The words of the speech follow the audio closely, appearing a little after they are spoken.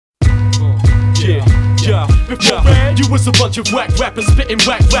Yeah, before you was a bunch of whack rappers spitting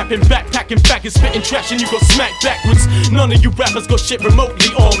whack rapping, backpacking, faggots, spitting trash, and you got smacked backwards. None of you rappers got shit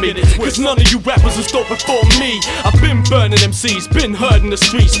remotely on me, cause none of you rappers was dope before me. I've been burning MCs, been herding the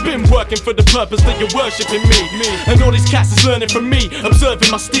streets, been working for the purpose that you're worshipping me. And all these cats is learning from me, observing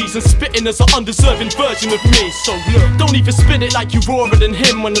my steez and spitting as an undeserving version of me. So look, don't even spit it like you rawer than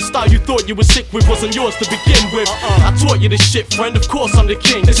him, when the style you thought you were sick with wasn't yours to begin with. I taught you this shit, friend, of course I'm the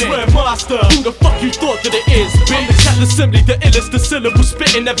king. It's where master, who the fuck you thought that it is, bitch? I'm the cat assembly, the illest, the syllable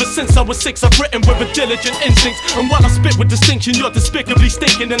spitting. Ever since I was 6 I've written with a diligent instinct. And while I spit with distinction, you're despicably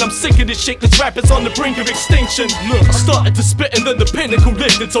stinking. And I'm sick of this shit, cause rap is on the brink of extinction. Look, I started to spit and then the pinnacle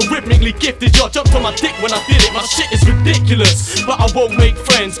lifted, so rhythmically gifted. Y'all jumped on my dick when I did it, my shit is ridiculous. But I won't make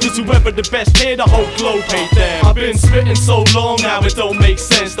friends, cause whoever the best here, the whole globe hate them. I've been spitting so long now it don't make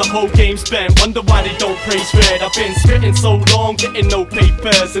sense, the whole game's bent, wonder why they don't praise red. I've been spitting so long, getting no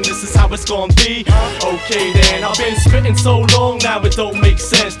papers, and this is how it's gonna be. Okay then, I've been spitting so long now it don't make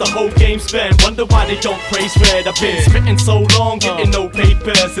sense, the whole game's bent, wonder why they don't praise red. I've been spitting so long, getting no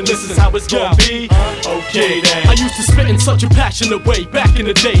papers, and this is how it's gonna be. Okay then, I used to spit in such a passionate way back in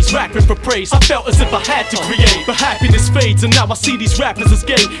the days, rapping for praise. I felt as if I had to create, but happiness fades, and now I see these rappers as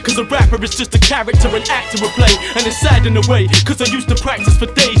gay, cause a rapper is just a character an actor would play. And it's sad in a way, cause I used to practice for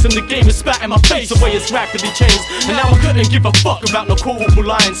days, and the game is spat in my face, the way it's rapidly changed. And now I couldn't give a fuck about no quotable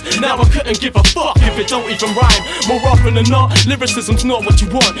lines, now I couldn't give a fuck if it don't even rhyme. More often than not, lyricism's not what you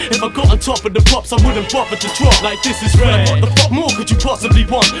want. If I got on top of the pops, I wouldn't bother to drop. Like this is red, what the fuck more could you possibly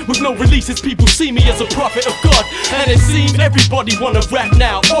want? With no releases, people see me as a prophet of God, and it seems everybody wanna rap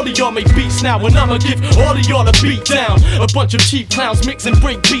now. All of y'all make beats now, and I'ma give all of y'all a beat down. A bunch of cheap clowns mix and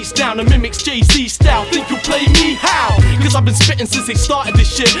break beats down and mimics Jay-Z style. Think you'll play me? How? Cause I've been spitting since they started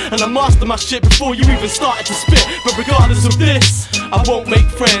this shit, and I mastered my shit before you even started to spit. But regardless of this, I won't make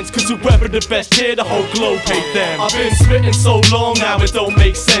friends, cause whoever the best here, the whole globe hate them. I've been spitting so long now it don't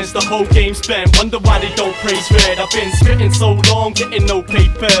make sense, the whole game's spent, wonder why they don't praise red. I've been spitting so long, getting no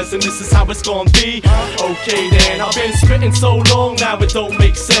papers, and this is how it's gonna be. Okay then, I've been spitting so long now it don't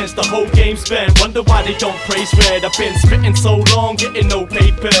make sense, the whole game's spent, wonder why they don't praise red. I've been spitting so long, getting no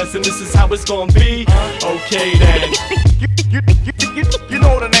papers, and this is how it's gonna be. Okay then. You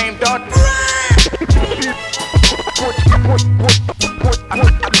know the name, dog.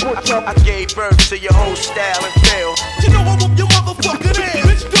 I gave birth to your whole style and feel. You know what your motherfucking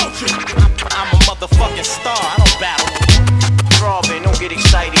is, bitch, don't you? I'm a motherfucking star, I don't battle. Robin, don't get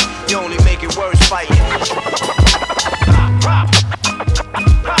excited, you only make it worse fighting.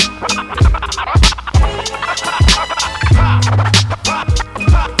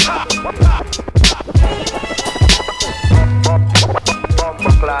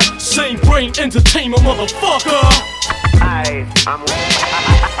 Same brain entertainment, motherfucker.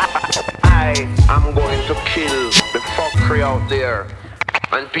 I'm going to kill the fuckery out there,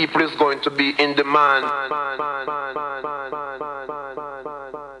 and people is going to be in demand.